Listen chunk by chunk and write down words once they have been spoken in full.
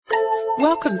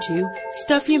Welcome to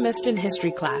Stuff You Missed in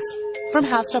History Class from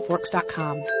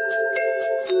HowStuffWorks.com.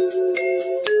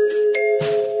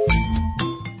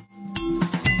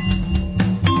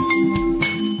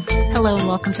 Hello and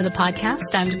welcome to the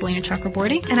podcast. I'm Deblina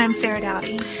Chakraborty. And I'm Sarah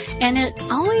Dowdy. And it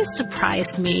always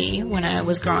surprised me when I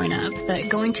was growing up that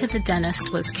going to the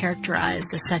dentist was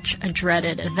characterized as such a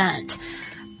dreaded event.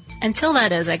 Until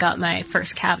that is, I got my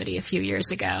first cavity a few years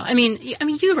ago. I mean,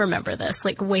 you remember this,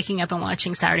 like waking up and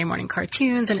watching Saturday morning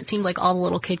cartoons, and it seemed like all the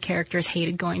little kid characters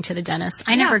hated going to the dentist.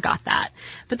 I never got that.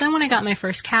 But then when I got my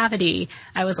first cavity,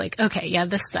 I was like, okay, yeah,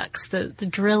 this sucks. The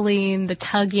drilling, the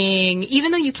tugging,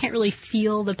 even though you can't really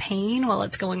feel the pain while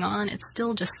it's going on, it's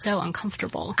still just so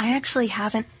uncomfortable. I actually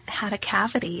haven't had a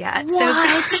cavity yet.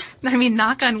 What? So, I mean,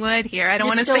 knock on wood here. I don't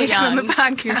want to say it on the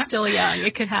podcast. You're still young.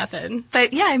 It could happen.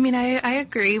 But yeah, I mean, I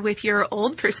agree with your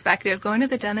old perspective. Going to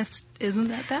the dentist isn't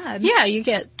that bad. Yeah, you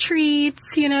get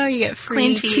treats, you get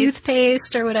free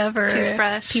toothpaste or whatever.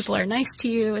 Toothbrush. People are nice to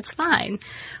you. It's fine.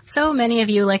 So many of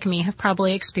you, like me, have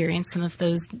probably experienced some of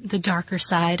the darker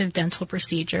side of dental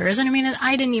procedures. And I mean,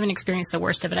 I didn't even experience the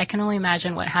worst of it. I can only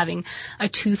imagine what having a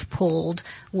tooth pulled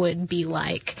would be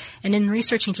like. And in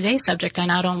researching today's subject, I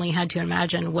not only had to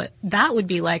imagine what that would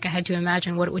be like, I had to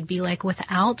imagine what it would be like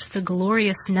without the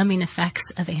glorious numbing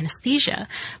effects of anesthesia.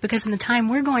 Because in the time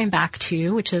we're going back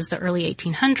to, which is the early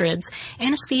 1800s,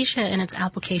 anesthesia and its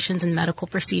applications in medical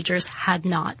procedures had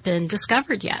not been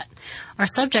discovered yet. Our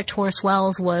subject, Horace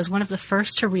Wells, was one of the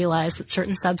first to realize that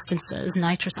certain substances,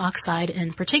 nitrous oxide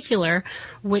in particular,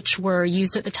 which were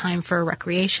used at the time for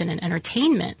recreation and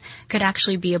entertainment, could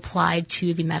actually be applied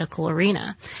to the medical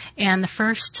arena. And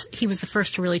he was the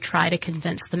first to really try to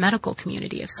convince the medical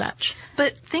community of such.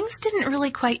 But things didn't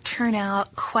really quite turn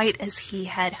out quite as he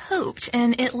had hoped,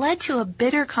 and it led to a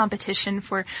bitter competition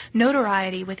for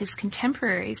notoriety with his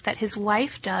contemporaries that his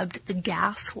wife dubbed the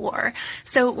Gas War.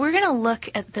 So we're going to look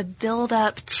at the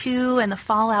build-up to and the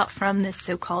fallout from this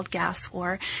so-called gas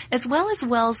war, as well as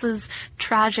Wells's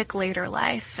tragic later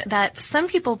life that some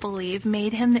people believe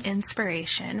made him the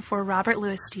inspiration for Robert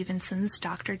Louis Stevenson's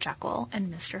Dr. Jekyll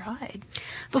and Mr. Hyde.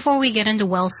 Before we get into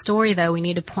Wells' story, though, we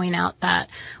need to point out that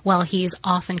while he's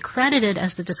often credited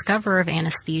as the discoverer of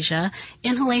anesthesia,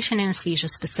 inhalation anesthesia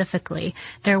specifically,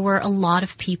 there were a lot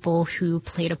of people who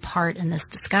played a part in this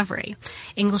discovery.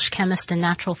 English chemist and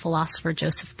natural philosopher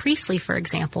Joseph Priestley, for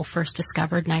example, first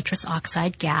discovered nitrous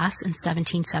oxide gas in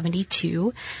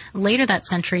 1772. Later that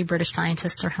century, British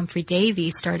scientist Sir Humphrey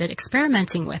Davy started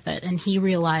experimenting with it, and he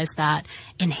realized that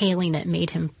inhaling it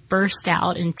made him burst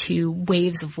out into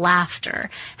waves of laughter,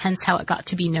 hence how it got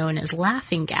to be known as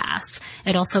laughing gas.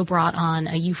 It also brought on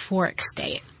a euphoric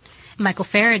state. Michael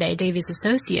Faraday, Davy's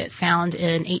associate, found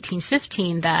in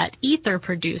 1815 that ether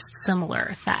produced similar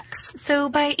effects. So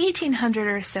by 1800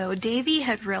 or so, Davy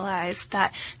had realized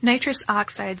that nitrous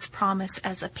oxide's promise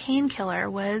as a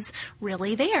painkiller was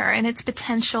really there, and its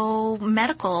potential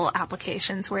medical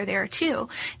applications were there too.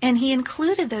 And he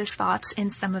included those thoughts in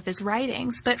some of his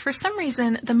writings. But for some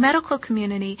reason, the medical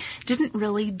community didn't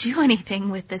really do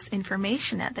anything with this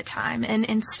information at the time. And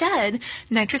instead,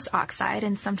 nitrous oxide,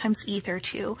 and sometimes ether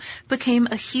too, became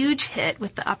a huge hit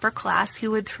with the upper class,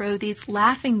 who would throw these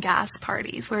laughing gas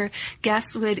parties where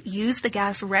guests would use the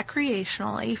gas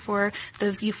recreationally for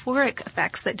those euphoric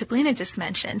effects that Deblina just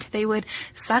mentioned. They would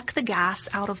suck the gas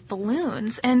out of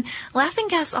balloons. And laughing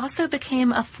gas also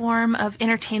became a form of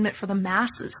entertainment for the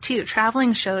masses too.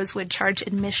 Traveling shows would charge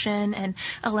admission and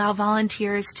allow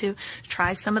volunteers to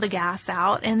try some of the gas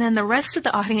out, and then the rest of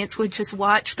the audience would just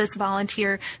watch this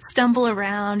volunteer stumble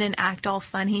around and act all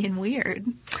funny and weird.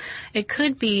 It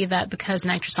could be that because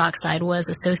nitrous oxide was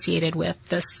associated with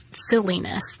this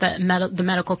silliness, that the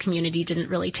medical community didn't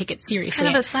really take it seriously.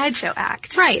 Kind of a sideshow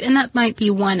act. Right, and that might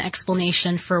be one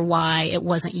explanation for why it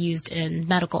wasn't used in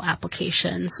medical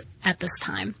applications at this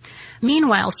time.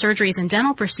 Meanwhile, surgeries and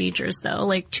dental procedures, though,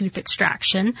 like tooth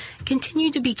extraction,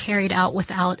 continued to be carried out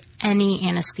without any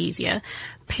anesthesia.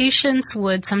 Patients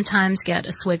would sometimes get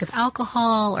a swig of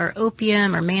alcohol or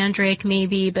opium or mandrake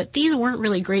maybe, but these weren't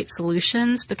really great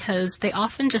solutions because they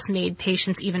often just made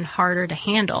patients even harder to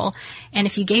handle, and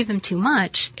if you gave them too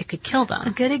much, it could kill them.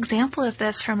 A good example of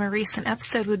this from a recent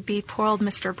episode would be poor old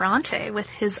Mr. Bronte with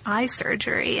his eye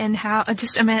surgery, and how,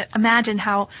 just imagine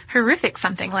how horrific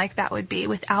something like that would be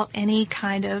without any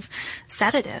kind of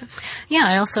sedative. Yeah,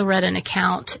 I also read an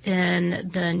account in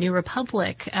the New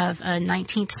Republic of a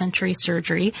 19th century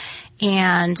surgery,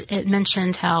 and it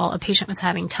mentioned how a patient was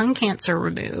having tongue cancer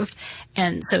removed.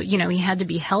 And so, he had to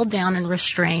be held down and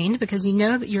restrained because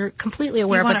that you're completely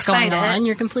aware of what's going on.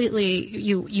 You're completely,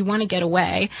 you want to get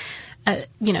away.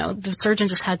 the surgeon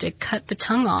just had to cut the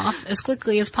tongue off as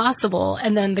quickly as possible.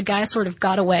 And then the guy sort of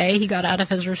got away. He got out of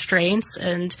his restraints,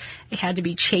 and it had to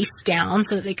be chased down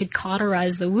so that they could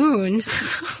cauterize the wound.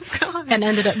 And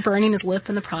ended up burning his lip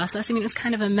in the process. I mean, it was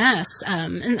kind of a mess.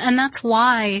 And that's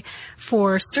why,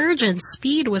 for surgeons,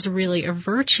 speed was really a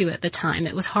virtue at the time.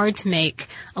 It was hard to make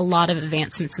a lot of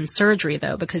advancements in surgery,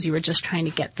 though, because you were just trying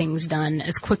to get things done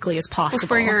as quickly as possible.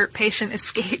 Before your patient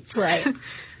escapes. Right.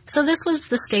 So this was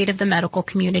the state of the medical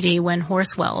community when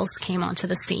Horace Wells came onto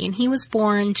the scene. He was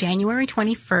born January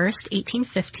 21st,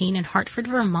 1815 in Hartford,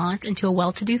 Vermont, into a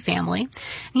well-to-do family. And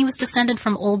he was descended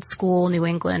from old-school New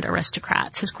England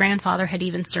aristocrats. His grandfather had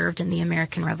even served in the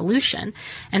American Revolution.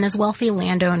 And as wealthy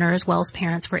landowners, Wells'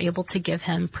 parents were able to give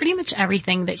him pretty much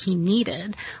everything that he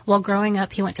needed. While growing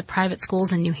up, he went to private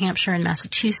schools in New Hampshire and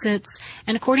Massachusetts.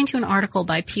 And according to an article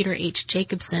by Peter H.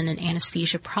 Jacobson in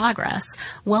Anesthesia Progress,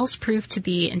 Wells proved to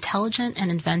be intelligent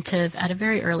and inventive at a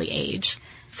very early age.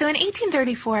 So in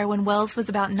 1834, when Wells was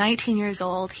about 19 years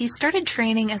old, he started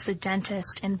training as a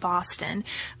dentist in Boston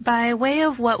by way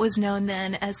of what was known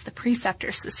then as the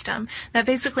preceptor system. That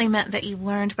basically meant that you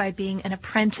learned by being an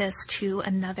apprentice to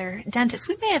another dentist.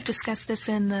 We may have discussed this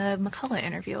in the McCullough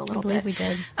interview a little bit. I believe we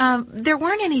did. There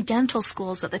weren't any dental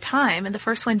schools at the time, and the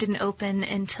first one didn't open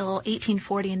until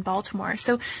 1840 in Baltimore.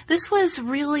 So this was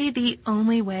really the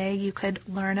only way you could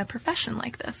learn a profession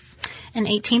like this. In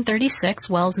 1836,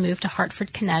 Wells moved to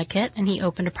Hartford, Connecticut, and he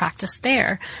opened a practice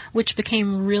there, which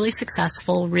became really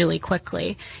successful really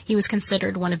quickly. He was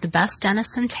considered one of the best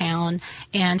dentists in town,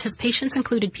 and his patients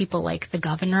included people like the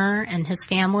governor and his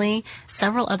family,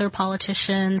 several other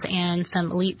politicians, and some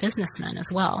elite businessmen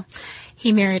as well.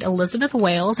 He married Elizabeth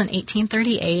Wales in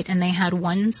 1838, and they had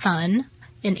one son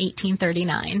in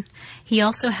 1839. He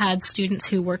also had students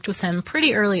who worked with him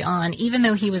pretty early on, even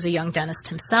though he was a young dentist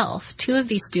himself. Two of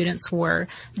these students were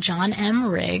John M.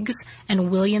 Riggs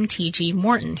and William T.G.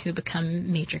 Morton, who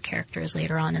become major characters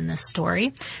later on in this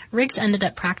story. Riggs ended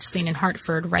up practicing in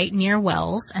Hartford right near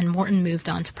Wells, and Morton moved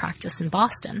on to practice in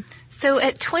Boston. So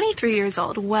at 23 years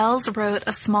old, Wells wrote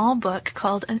a small book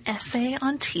called An Essay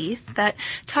on Teeth that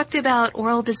talked about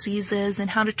oral diseases and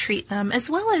how to treat them, as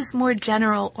well as more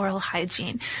general oral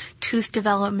hygiene, tooth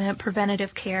development,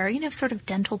 preventative care, sort of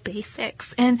dental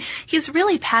basics. And he was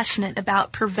really passionate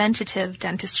about preventative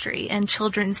dentistry and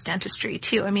children's dentistry,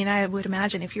 too. I mean, I would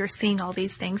imagine if you were seeing all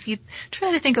these things, you'd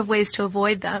try to think of ways to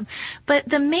avoid them. But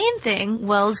the main thing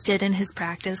Wells did in his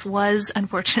practice was,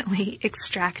 unfortunately,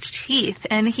 extract teeth.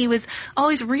 And he was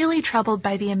always really troubled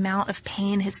by the amount of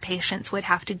pain his patients would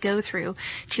have to go through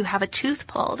to have a tooth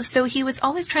pulled. So he was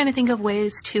always trying to think of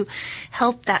ways to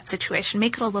help that situation,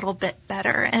 make it a little bit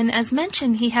better. And as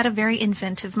mentioned, he had a very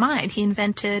inventive mind. He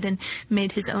invented and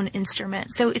made his own instrument.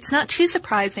 So it's not too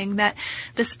surprising that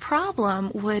this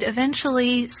problem would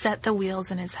eventually set the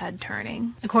wheels in his head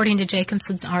turning. According to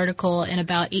Jacobson's article, in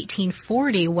about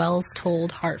 1840, Wells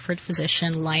told Hartford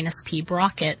physician Linus P.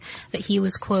 Brockett that he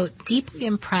was, quote, deeply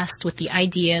impressed with the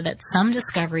idea that some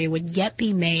discovery would yet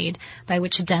be made by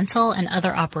which dental and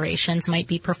other operations might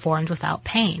be performed without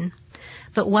pain.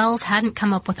 But Wells hadn't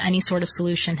come up with any sort of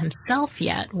solution himself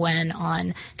yet when,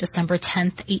 on December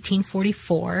 10th,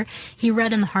 1844, he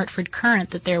read in the Hartford Courant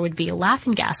that there would be a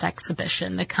laughing gas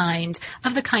exhibition, the kind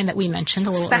that we mentioned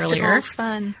a little earlier.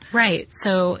 Fun. Right.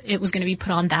 So it was going to be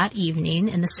put on that evening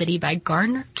in the city by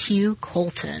Gardner Q.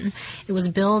 Colton. It was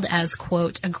billed as,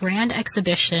 quote, a grand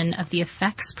exhibition of the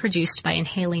effects produced by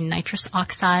inhaling nitrous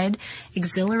oxide,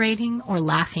 exhilarating or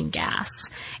laughing gas.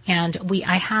 And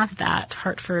I have that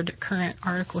Hartford Courant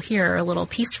article here, a little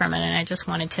piece from it, and I just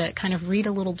wanted to kind of read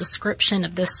a little description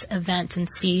of this event and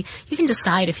see, you can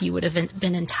decide if you would have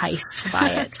been enticed by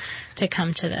it to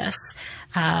come to this.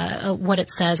 What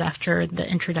it says after the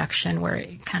introduction, where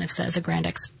it kind of says a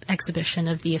grand exhibition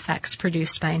of the effects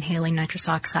produced by inhaling nitrous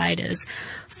oxide, is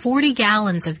 40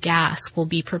 gallons of gas will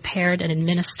be prepared and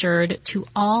administered to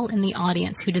all in the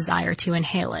audience who desire to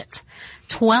inhale it.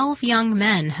 12 young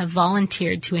men have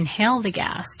volunteered to inhale the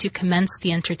gas to commence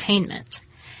the entertainment.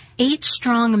 8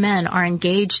 strong men are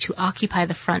engaged to occupy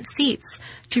the front seats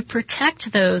to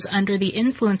protect those under the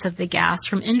influence of the gas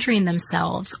from injuring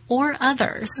themselves or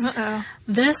others. Uh-oh.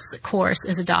 This course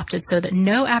is adopted so that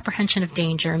no apprehension of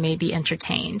danger may be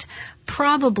entertained.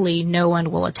 Probably no one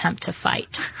will attempt to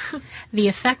fight. The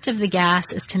effect of the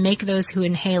gas is to make those who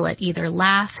inhale it either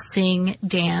laugh, sing,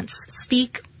 dance,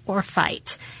 speak, or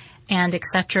fight, and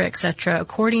etc.,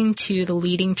 according to the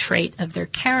leading trait of their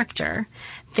character.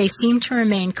 They seem to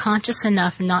remain conscious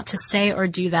enough not to say or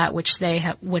do that which they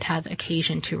would have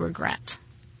occasion to regret.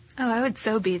 Oh, I would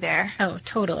so be there. Oh,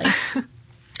 totally.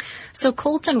 So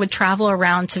Colton would travel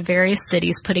around to various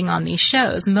cities putting on these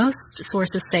shows. Most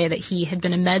sources say that he had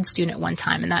been a med student at one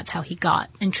time, and that's how he got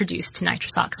introduced to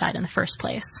nitrous oxide in the first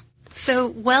place. So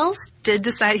Wells did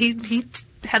decide, he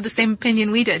had the same opinion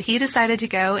we did. He decided to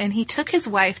go, and he took his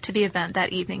wife to the event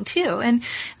that evening too. And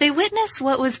they witnessed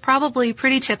what was probably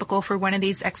pretty typical for one of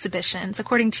these exhibitions.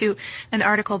 According to an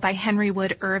article by Henry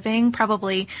Wood Irving,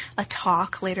 probably a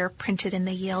talk later printed in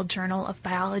the Yale Journal of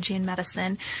Biology and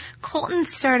Medicine, Colton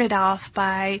started off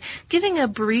by giving a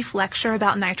brief lecture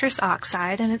about nitrous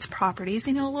oxide and its properties,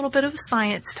 a little bit of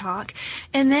science talk.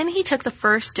 And then he took the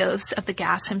first dose of the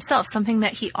gas himself, something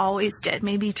that he always did,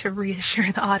 maybe to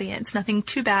reassure the audience. Nothing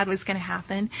too bad was going to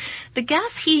happen. The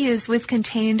gas he used was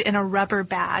contained in a rubber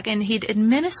bag, and he'd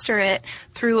administer it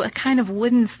through a kind of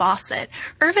wooden faucet.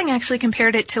 Irving actually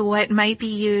compared it to what might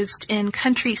be used in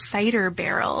country cider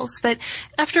barrels. But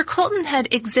after Colton had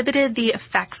exhibited the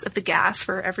effects of the gas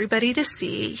for everybody to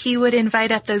see, he would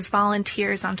invite up those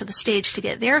volunteers onto the stage to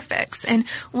get their fix. And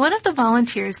one of the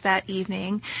volunteers that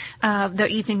evening, the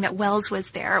evening that Wells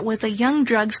was there, was a young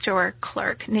drugstore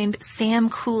clerk named Sam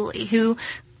Cooley, who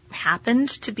happened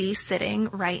to be sitting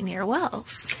right near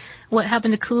Wells. What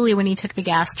happened to Cooley when he took the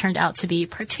gas turned out to be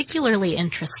particularly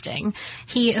interesting.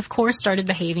 He, of course, started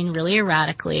behaving really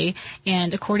erratically,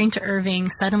 and according to Irving,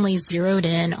 suddenly zeroed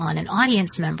in on an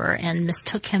audience member and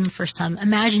mistook him for some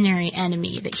imaginary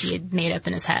enemy that he had made up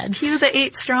in his head. Cue the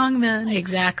 8 strong men.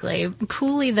 Exactly.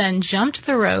 Cooley then jumped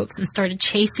the ropes and started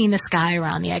chasing this guy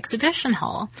around the exhibition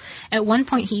hall. At one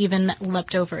point, he even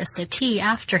leapt over a settee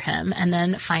after him and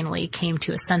then finally came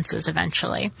to his senses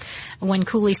eventually. When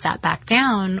Cooley sat back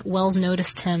down, Wells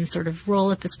noticed him sort of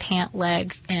roll up his pant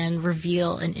leg and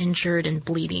reveal an injured and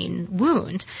bleeding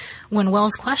wound. When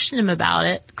Wells questioned him about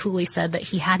it, Cooley said that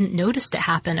he hadn't noticed it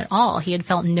happen at all. He had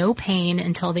felt no pain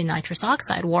until the nitrous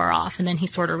oxide wore off, and then he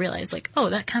sort of realized,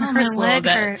 that kind of hurts a little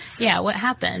bit. Hurts. Yeah, what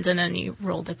happened? And then he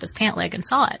rolled up his pant leg and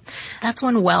saw it. That's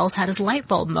when Wells had his light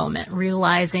bulb moment,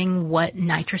 realizing what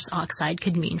nitrous oxide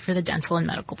could mean for the dental and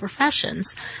medical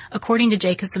professions. According to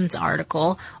Jacobson's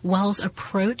article, Wells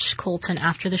approached Colton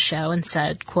after the show and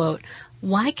said, quote,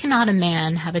 "Why cannot a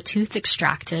man have a tooth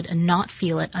extracted and not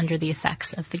feel it under the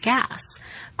effects of the gas?"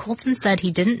 Colton said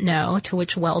he didn't know, to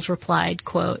which Wells replied,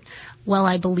 quote, "Well,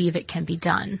 I believe it can be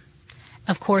done."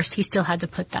 Of course, he still had to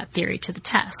put that theory to the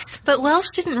test. But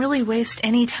Wells didn't really waste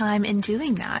any time in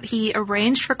doing that. He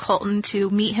arranged for Colton to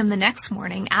meet him the next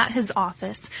morning at his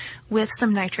office with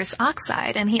some nitrous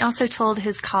oxide. And he also told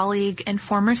his colleague and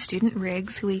former student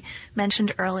Riggs, who we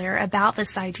mentioned earlier, about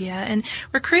this idea and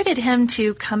recruited him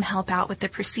to come help out with the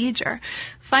procedure.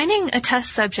 Finding a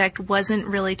test subject wasn't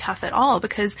really tough at all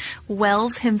because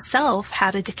Wells himself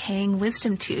had a decaying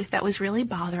wisdom tooth that was really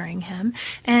bothering him,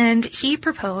 and he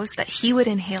proposed that he would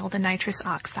inhale the nitrous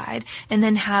oxide and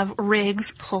then have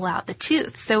Riggs pull out the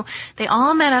tooth. So they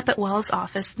all met up at Wells'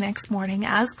 office the next morning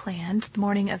as planned, the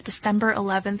morning of December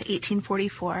 11th,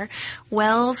 1844.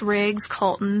 Wells, Riggs,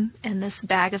 Colton, and this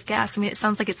bag of gas. It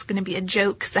sounds like it's going to be a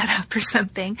joke set up or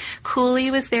something.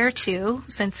 Cooley was there too,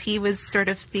 since he was sort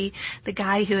of the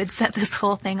guy who had set this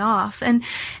whole thing off. And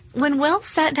when Wells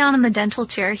sat down in the dental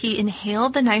chair, he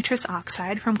inhaled the nitrous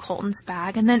oxide from Colton's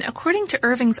bag, and then, according to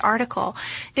Irving's article,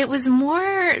 it was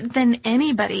more than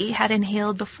anybody had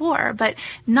inhaled before, but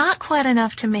not quite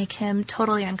enough to make him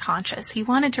totally unconscious. He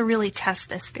wanted to really test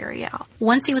this theory out.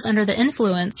 Once he was under the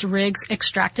influence, Riggs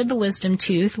extracted the wisdom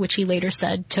tooth, which he later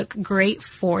said took great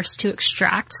force to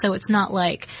extract, so it's not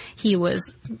like he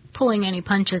was pulling any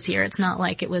punches here. It's not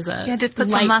like it was a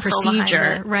light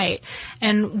procedure. Right.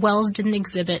 And Wells didn't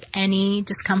exhibit any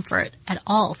discomfort at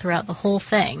all throughout the whole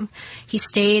thing. He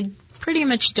stayed pretty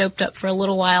much doped up for a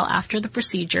little while after the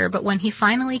procedure, but when he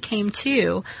finally came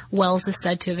to, Wells is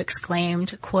said to have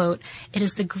exclaimed, quote, "It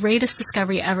is the greatest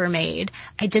discovery ever made.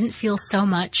 I didn't feel so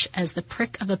much as the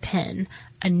prick of a pin.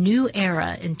 A new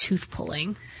era in tooth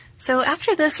pulling." So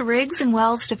after this, Riggs and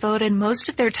Wells devoted most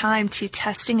of their time to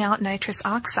testing out nitrous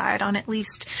oxide on at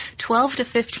least 12 to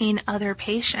 15 other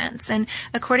patients. And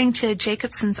according to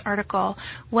Jacobson's article,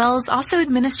 Wells also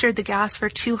administered the gas for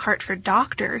 2 Hartford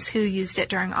doctors who used it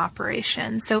during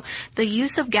operations. So the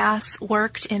use of gas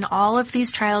worked in all of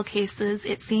these trial cases.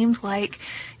 It seemed like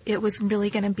it was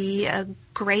really going to be a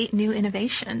great new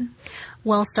innovation.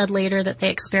 Wells said later that they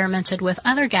experimented with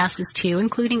other gases too,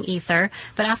 including ether,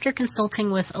 but after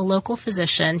consulting with a local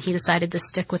physician, he decided to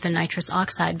stick with the nitrous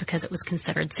oxide because it was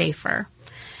considered safer.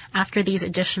 After these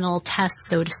additional tests,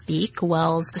 so to speak,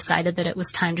 Wells decided that it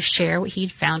was time to share what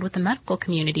he'd found with the medical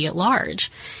community at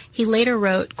large. He later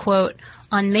wrote, quote,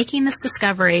 On making this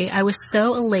discovery, I was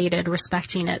so elated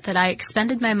respecting it that I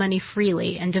expended my money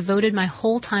freely and devoted my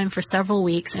whole time for several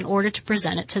weeks in order to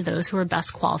present it to those who were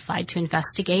best qualified to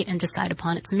investigate and decide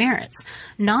upon its merits,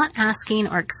 not asking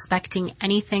or expecting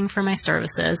anything for my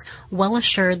services, well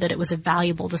assured that it was a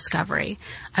valuable discovery.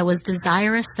 I was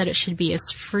desirous that it should be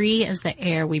as free as the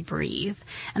air we breathe.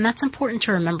 And that's important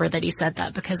to remember that he said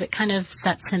that, because it kind of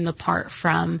sets him apart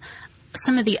from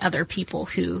some of the other people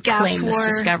who claim this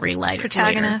discovery later.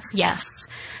 Yes.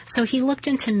 So he looked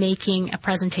into making a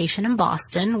presentation in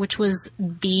Boston, which was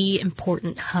the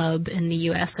important hub in the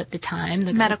U.S. at the time.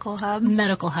 The medical hub.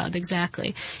 Medical hub,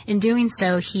 exactly. In doing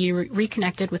so, he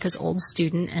reconnected with his old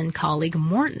student and colleague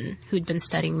Morton, who had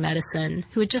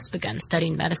just begun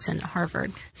studying medicine at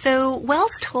Harvard. So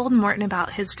Wells told Morton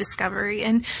about his discovery,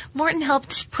 and Morton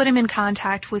helped put him in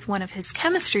contact with one of his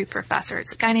chemistry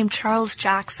professors, a guy named Charles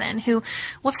Jackson, who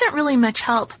wasn't really much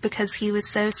help because he was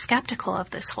so skeptical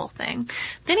of this whole thing.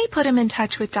 Then he put him in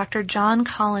touch with Dr. John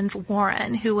Collins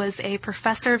Warren, who was a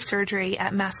professor of surgery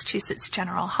at Massachusetts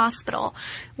General Hospital.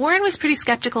 Warren was pretty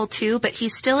skeptical too, but he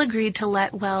still agreed to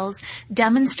let Wells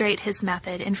demonstrate his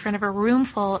method in front of a room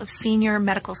full of senior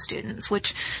medical students,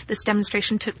 which this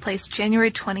demonstration took place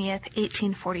January 20th,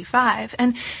 1845.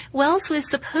 And Wells was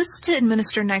supposed to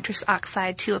administer nitrous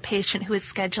oxide to a patient who was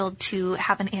scheduled to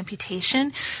have an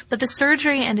amputation, but the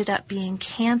surgery ended up being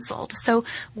canceled. So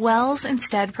Wells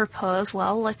instead proposed,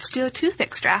 let's do a tooth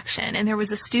extraction. And there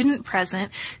was a student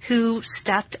present who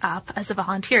stepped up as a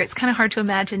volunteer. It's kind of hard to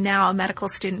imagine now a medical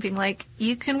student being like,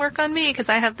 you can work on me because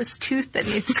I have this tooth that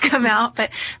needs to come out. But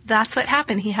that's what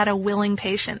happened. He had a willing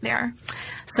patient there.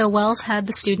 So Wells had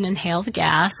the student inhale the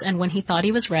gas, and when he thought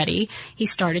he was ready, he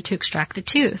started to extract the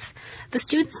tooth. The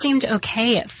student seemed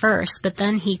okay at first, but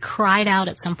then he cried out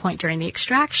at some point during the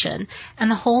extraction,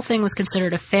 and the whole thing was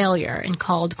considered a failure and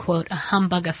called, quote, a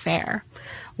humbug affair.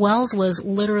 Wells was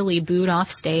literally booed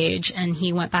off stage, and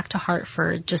he went back to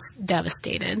Hartford just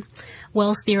devastated.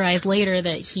 Wells theorized later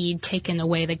that he'd taken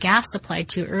away the gas supplied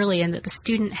too early and that the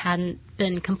student hadn't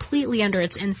been completely under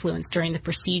its influence during the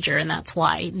procedure, and that's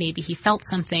why maybe he felt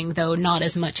something, though not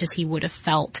as much as he would have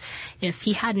felt if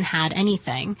he hadn't had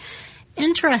anything.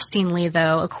 Interestingly,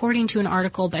 though, according to an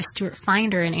article by Stuart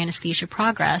Finder in Anesthesia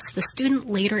Progress, the student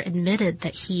later admitted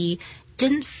that he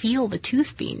didn't feel the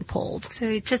tooth being pulled. So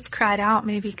he just cried out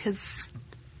maybe because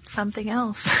something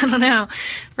else. I don't know.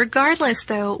 Regardless,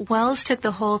 though, Wells took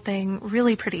the whole thing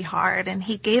really pretty hard, and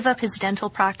he gave up his dental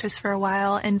practice for a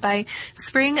while, and by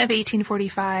spring of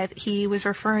 1845, he was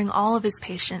referring all of his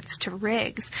patients to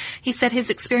Riggs. He said his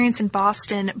experience in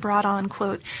Boston brought on,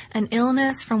 quote, an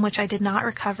illness from which I did not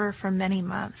recover for many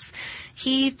months.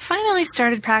 He finally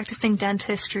started practicing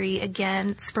dentistry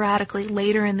again sporadically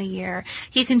later in the year.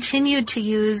 He continued to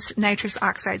use nitrous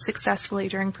oxide successfully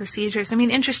during procedures. I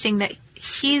mean, interesting that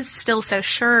he's still so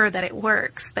sure that it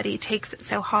works, but he takes it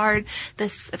so hard,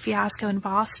 this fiasco in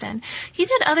Boston. He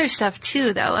did other stuff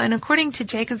too, though, and according to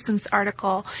Jacobson's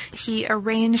article, he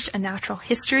arranged a natural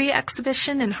history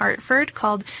exhibition in Hartford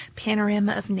called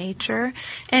Panorama of Nature,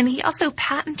 and he also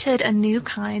patented a new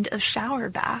kind of shower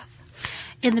bath.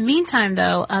 In the meantime,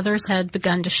 though, others had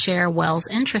begun to share Wells'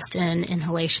 interest in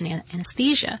inhalation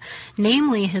anesthesia,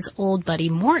 namely his old buddy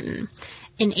Morton.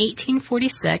 In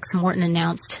 1846, Morton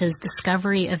announced his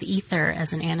discovery of ether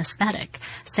as an anesthetic,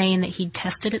 saying that he'd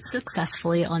tested it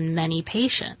successfully on many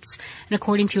patients. And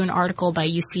according to an article by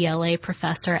UCLA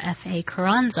professor F.A.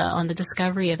 Carranza on the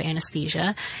discovery of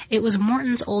anesthesia, it was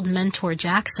Morton's old mentor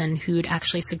Jackson who'd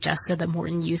actually suggested that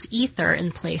Morton use ether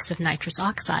in place of nitrous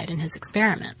oxide in his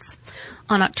experiments.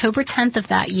 On October 10th of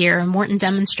that year, Morton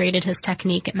demonstrated his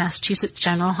technique at Massachusetts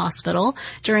General Hospital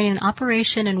during an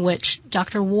operation in which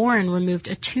Dr. Warren removed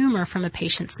a tumor from a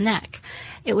patient's neck.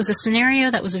 It was a scenario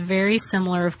that was very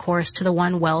similar, of course, to the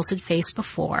one Wells had faced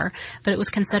before, but it was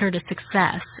considered a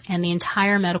success, and the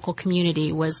entire medical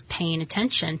community was paying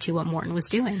attention to what Morton was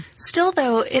doing. Still,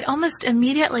 though, it almost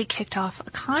immediately kicked off a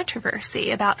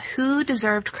controversy about who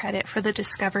deserved credit for the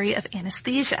discovery of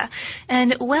anesthesia.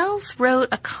 And Wells wrote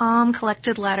a calm,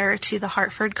 collected letter to the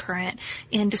Hartford Courant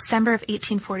in December of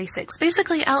 1846,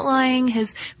 basically outlining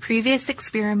his previous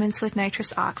experiments with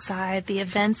nitrous oxide, the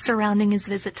events surrounding his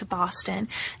visit to Boston,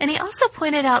 and he also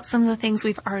pointed out some of the things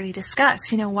we've already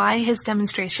discussed, why his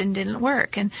demonstration didn't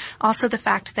work, and also the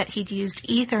fact that he'd used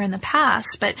ether in the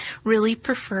past, but really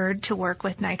preferred to work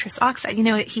with nitrous oxide.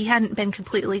 He hadn't been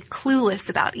completely clueless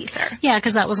about ether. Yeah,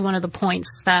 because that was one of the points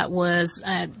that was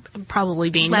probably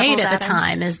being made at the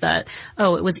time, is that,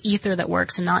 it was ether that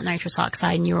works and not nitrous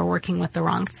oxide, and you were working with the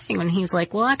wrong thing. And he's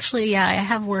like, well, actually, yeah, I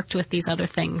have worked with these other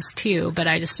things too, but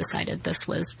I just decided this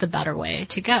was the better way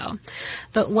to go.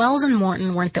 But Wells and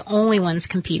Morton weren't the only ones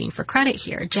competing for credit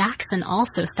here. Jackson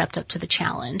also stepped up to the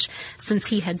challenge. Since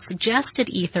he had suggested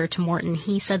ether to Morton,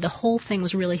 he said the whole thing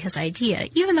was really his idea.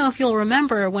 Even though, if you'll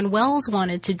remember, when Wells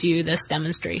wanted to do this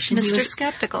demonstration, he was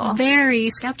skeptical.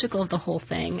 Very skeptical of the whole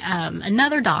thing.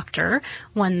 Another doctor,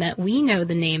 one that we know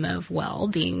the name of well,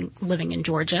 living in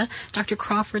Georgia, Dr.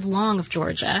 Crawford Long of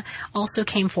Georgia, also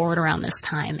came forward around this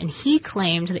time, and he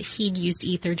claimed that he'd used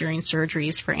ether during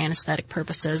surgeries for anesthetic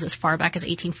purposes as far back as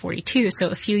 1842, so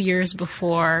a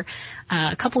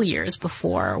couple years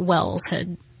before Wells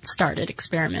had started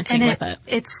experimenting with it.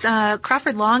 It's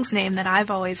Crawford Long's name that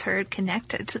I've always heard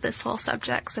connected to this whole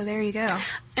subject, so there you go.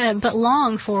 But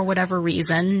Long, for whatever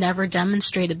reason, never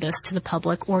demonstrated this to the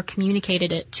public or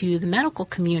communicated it to the medical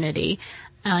community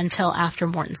until after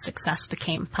Morton's success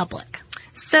became public.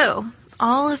 So,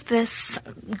 all of this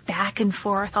back and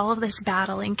forth, all of this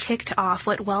battling kicked off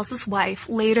what Wells's wife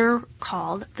later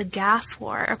called the gas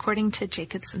war, according to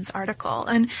Jacobson's article.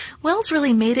 And Wells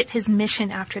really made it his mission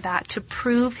after that to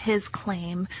prove his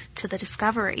claim to the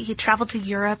discovery. He traveled to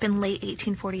Europe in late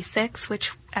 1846,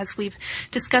 which, as we've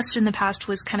discussed in the past,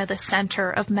 was kind of the center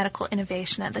of medical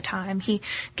innovation at the time. He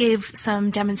gave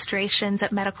some demonstrations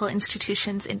at medical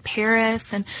institutions in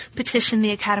Paris and petitioned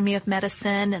the Academy of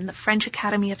Medicine and the French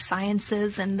Academy of Sciences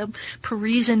and the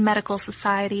Parisian Medical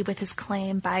Society with his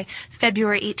claim by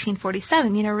February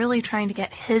 1847, really trying to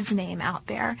get his name out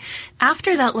there.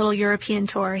 After that little European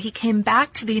tour, he came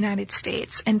back to the United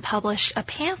States and published a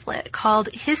pamphlet called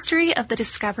History of the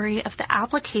Discovery of the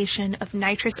Application of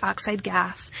Nitrous Oxide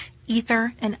Gas,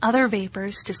 Ether, and Other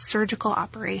Vapors to Surgical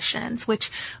Operations,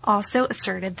 which also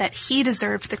asserted that he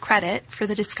deserved the credit for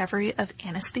the discovery of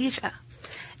anesthesia.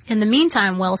 In the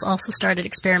meantime, Wells also started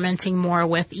experimenting more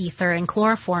with ether and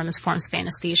chloroform as forms of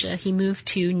anesthesia. He moved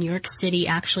to New York City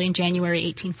actually in January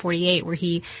 1848, where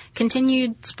he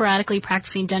continued sporadically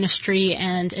practicing dentistry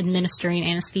and administering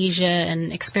anesthesia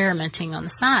and experimenting on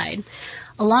the side.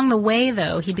 Along the way,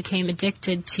 though, he became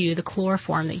addicted to the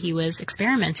chloroform that he was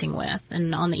experimenting with,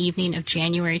 and on the evening of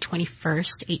January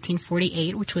 21st,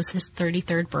 1848, which was his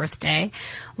 33rd birthday,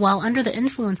 while under the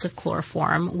influence of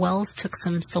chloroform, Wells took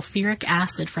some sulfuric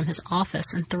acid from his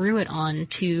office and threw it on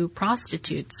two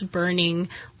prostitutes, burning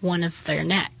one of their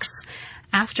necks.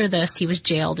 After this, he was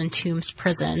jailed in Tombs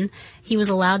Prison. He was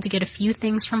allowed to get a few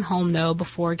things from home, though,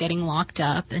 before getting locked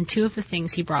up, and two of the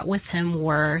things he brought with him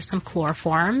were some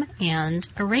chloroform and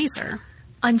a razor.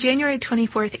 On January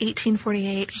 24th,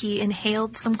 1848, he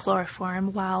inhaled some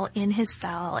chloroform while in his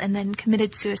cell and then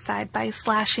committed suicide by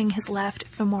slashing his left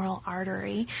femoral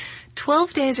artery.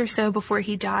 12 days or so before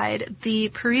he died, the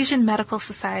Parisian Medical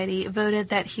Society voted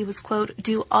that he was, quote,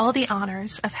 do all the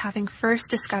honors of having first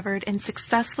discovered and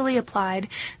successfully applied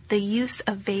the use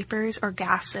of vapors or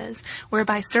gases,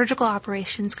 whereby surgical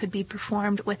operations could be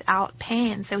performed without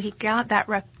pain. So he got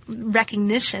that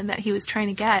recognition that he was trying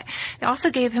to get. They also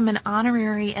gave him an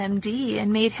honorary MD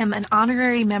and made him an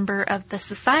honorary member of the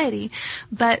society.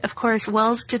 But, of course,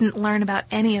 Wells didn't learn about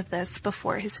any of this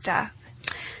before his death.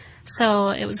 So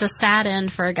it was a sad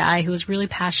end for a guy who was really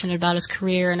passionate about his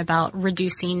career and about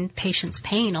reducing patients'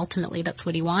 pain. Ultimately, that's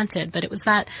what he wanted. But it was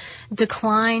that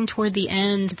decline toward the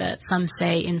end that some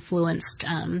say influenced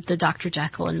the Dr.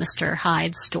 Jekyll and Mr.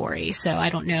 Hyde story. So I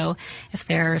don't know if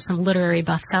there are some literary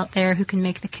buffs out there who can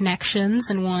make the connections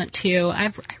and want to.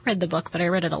 I read the book, but I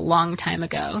read it a long time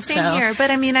ago. Same here. But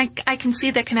I mean, I can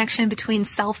see the connection between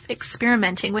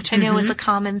self-experimenting, which I know is a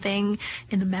common thing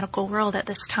in the medical world at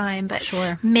this time. But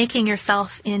sure. Making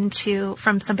yourself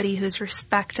from somebody who's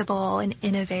respectable and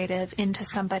innovative into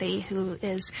somebody who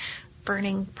is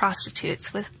burning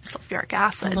prostitutes with sulfuric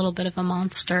acid. A little bit of a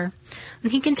monster.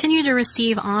 And he continued to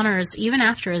receive honors even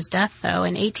after his death, though.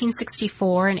 In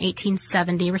 1864 and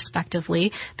 1870,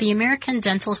 respectively, the American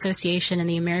Dental Association and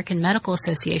the American Medical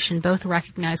Association both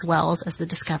recognized Wells as the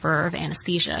discoverer of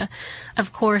anesthesia.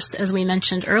 Of course, as we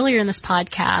mentioned earlier in this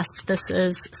podcast, this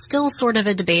is still sort of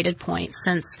a debated point,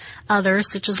 since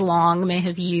others, such as Long, may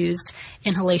have used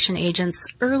inhalation agents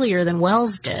earlier than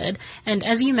Wells did. And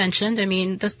as you mentioned, I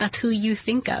mean, that's who you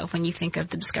think of when you think of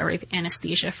the discovery of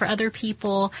anesthesia. For other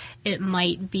people, it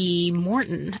might be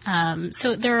Morton.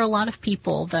 So there are a lot of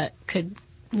people that could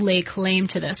lay claim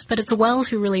to this, but it's Wells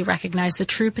who really recognized the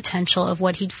true potential of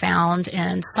what he'd found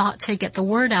and sought to get the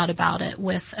word out about it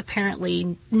with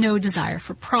apparently no desire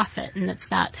for profit. And it's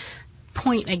that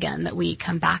point again that we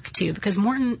come back to, because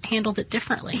Morton handled it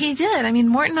differently. He did. I mean,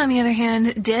 Morton, on the other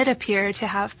hand, did appear to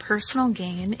have personal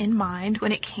gain in mind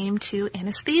when it came to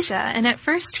anesthesia. And at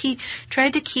first, he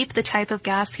tried to keep the type of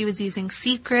gas he was using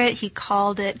secret. He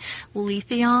called it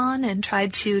lithion and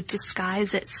tried to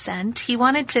disguise its scent. He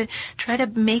wanted to try to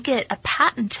make it a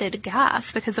patented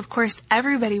gas because, of course,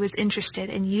 everybody was interested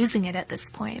in using it at this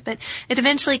point. But it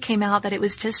eventually came out that it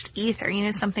was just ether,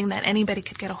 something that anybody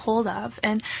could get a hold of.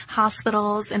 And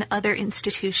hospitals and other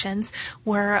institutions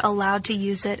were allowed to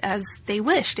use it as they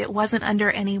wished. It wasn't under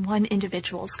any one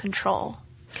individual's control.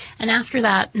 And after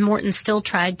that, Morton still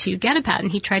tried to get a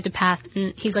patent. He tried to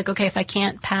patent, he's like, okay, if I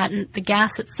can't patent the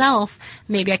gas itself,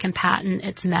 maybe I can patent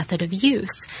its method of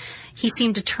use. He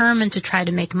seemed determined to try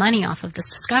to make money off of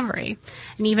this discovery.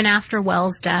 And even after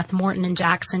Wells' death, Morton and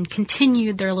Jackson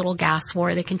continued their little gas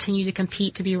war. They continued to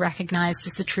compete to be recognized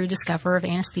as the true discoverer of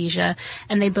anesthesia,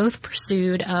 and they both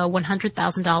pursued a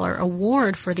 $100,000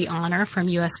 award for the honor from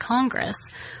U.S. Congress.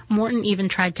 Morton even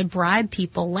tried to bribe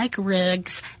people like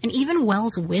Riggs and even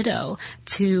Wells' widow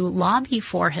to lobby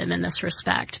for him in this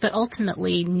respect, but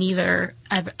ultimately neither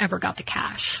ever got the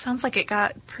cash. Sounds like it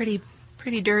got pretty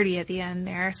dirty at the end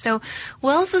there. So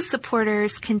Wells'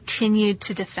 supporters continued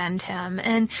to defend him.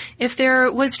 And if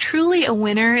there was truly a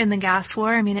winner in the gas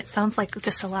war, I mean, it sounds like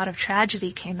just a lot of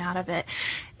tragedy came out of it.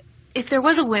 If there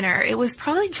was a winner, it was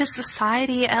probably just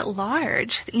society at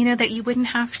large, that you wouldn't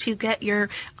have to get your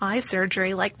eye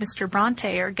surgery like Mr.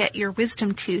 Bronte or get your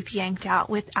wisdom tooth yanked out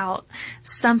without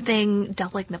something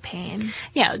doubling the pain.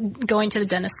 Yeah, going to the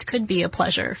dentist could be a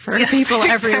pleasure for people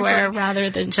everywhere rather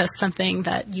than just something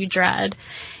that you dread.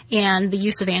 And the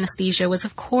use of anesthesia was,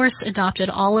 of course, adopted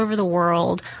all over the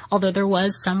world, although there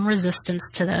was some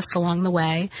resistance to this along the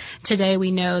way. Today,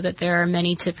 we know that there are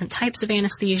many different types of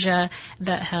anesthesia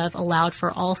that have allowed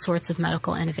for all sorts of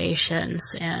medical innovations.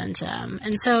 And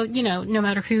so, no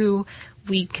matter who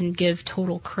we can give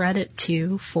total credit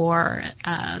to for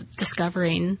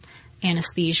discovering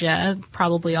anesthesia,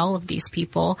 probably all of these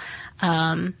people,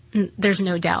 there's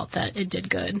no doubt that it did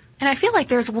good. And I feel like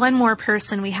there's one more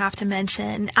person we have to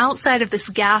mention outside of this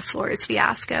gas wars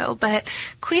fiasco, but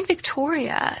Queen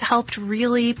Victoria helped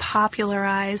really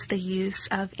popularize the use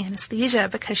of anesthesia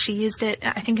because she used it,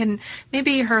 I think, in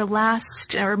maybe her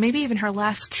last, or maybe even her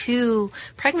last two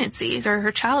pregnancies or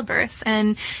her childbirth.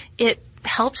 And it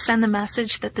helped send the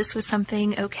message that this was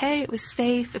something okay, it was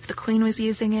safe. If the Queen was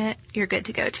using it, you're good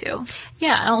to go too.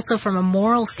 Yeah, also from a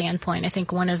moral standpoint, I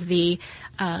think one of the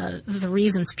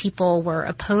reasons people were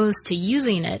opposed to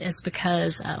using it is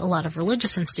because a lot of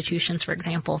religious institutions, for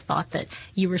example, thought that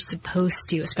you were supposed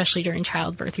to, especially during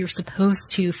childbirth, you were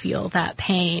supposed to feel that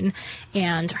pain.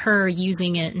 And her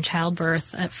using it in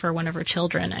childbirth for one of her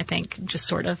children, I think, just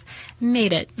sort of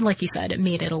made it, like you said, it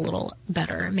made it a little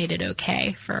better, it made it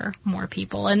okay for more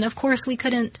people. And of course, we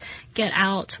couldn't get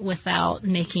out without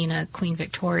making a Queen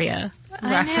Victoria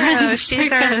reference. I know, she's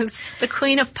the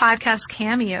queen of podcast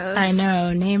cameos. I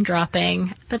know, name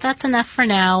dropping. But that's enough for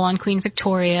now on Queen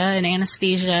Victoria and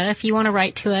anesthesia. If you want to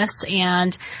write to us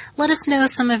and let us know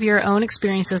some of your own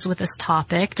experiences with this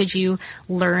topic. Did you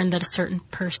learn that a certain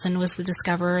person was the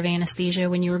discoverer of anesthesia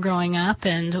when you were growing up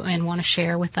and want to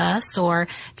share with us? Or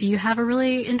do you have a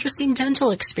really interesting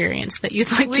dental experience that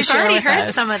you'd like to share with us? We've already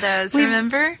heard some of those,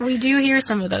 remember? We do hear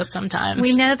some of those sometimes.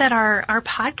 We know that our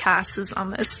podcast is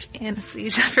almost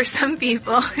anesthesia for some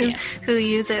people who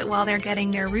use it while they're getting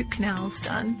their root canals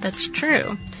done. That's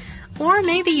true. Or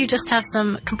maybe you just have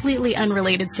some completely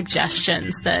unrelated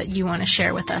suggestions that you want to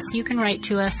share with us. You can write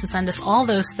to us and send us all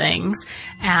those things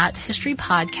at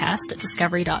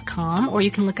historypodcast@discovery.com, or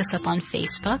you can look us up on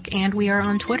Facebook, and we are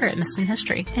on Twitter at Missed in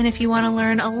History. And if you want to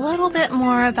learn a little bit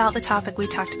more about the topic we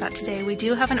talked about today, we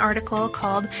do have an article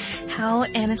called How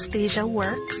Anesthesia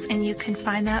Works, and you can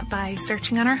find that by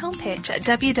searching on our homepage at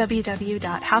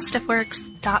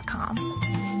www.howstuffworks.com.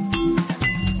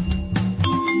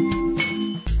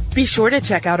 Be sure to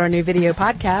check out our new video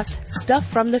podcast, Stuff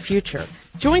from the Future.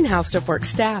 Join How Stuff Works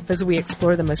staff as we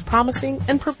explore the most promising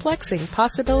and perplexing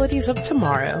possibilities of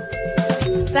tomorrow.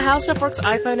 The How Stuff Works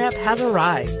iPhone app has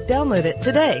arrived. Download it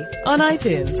today on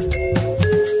iTunes.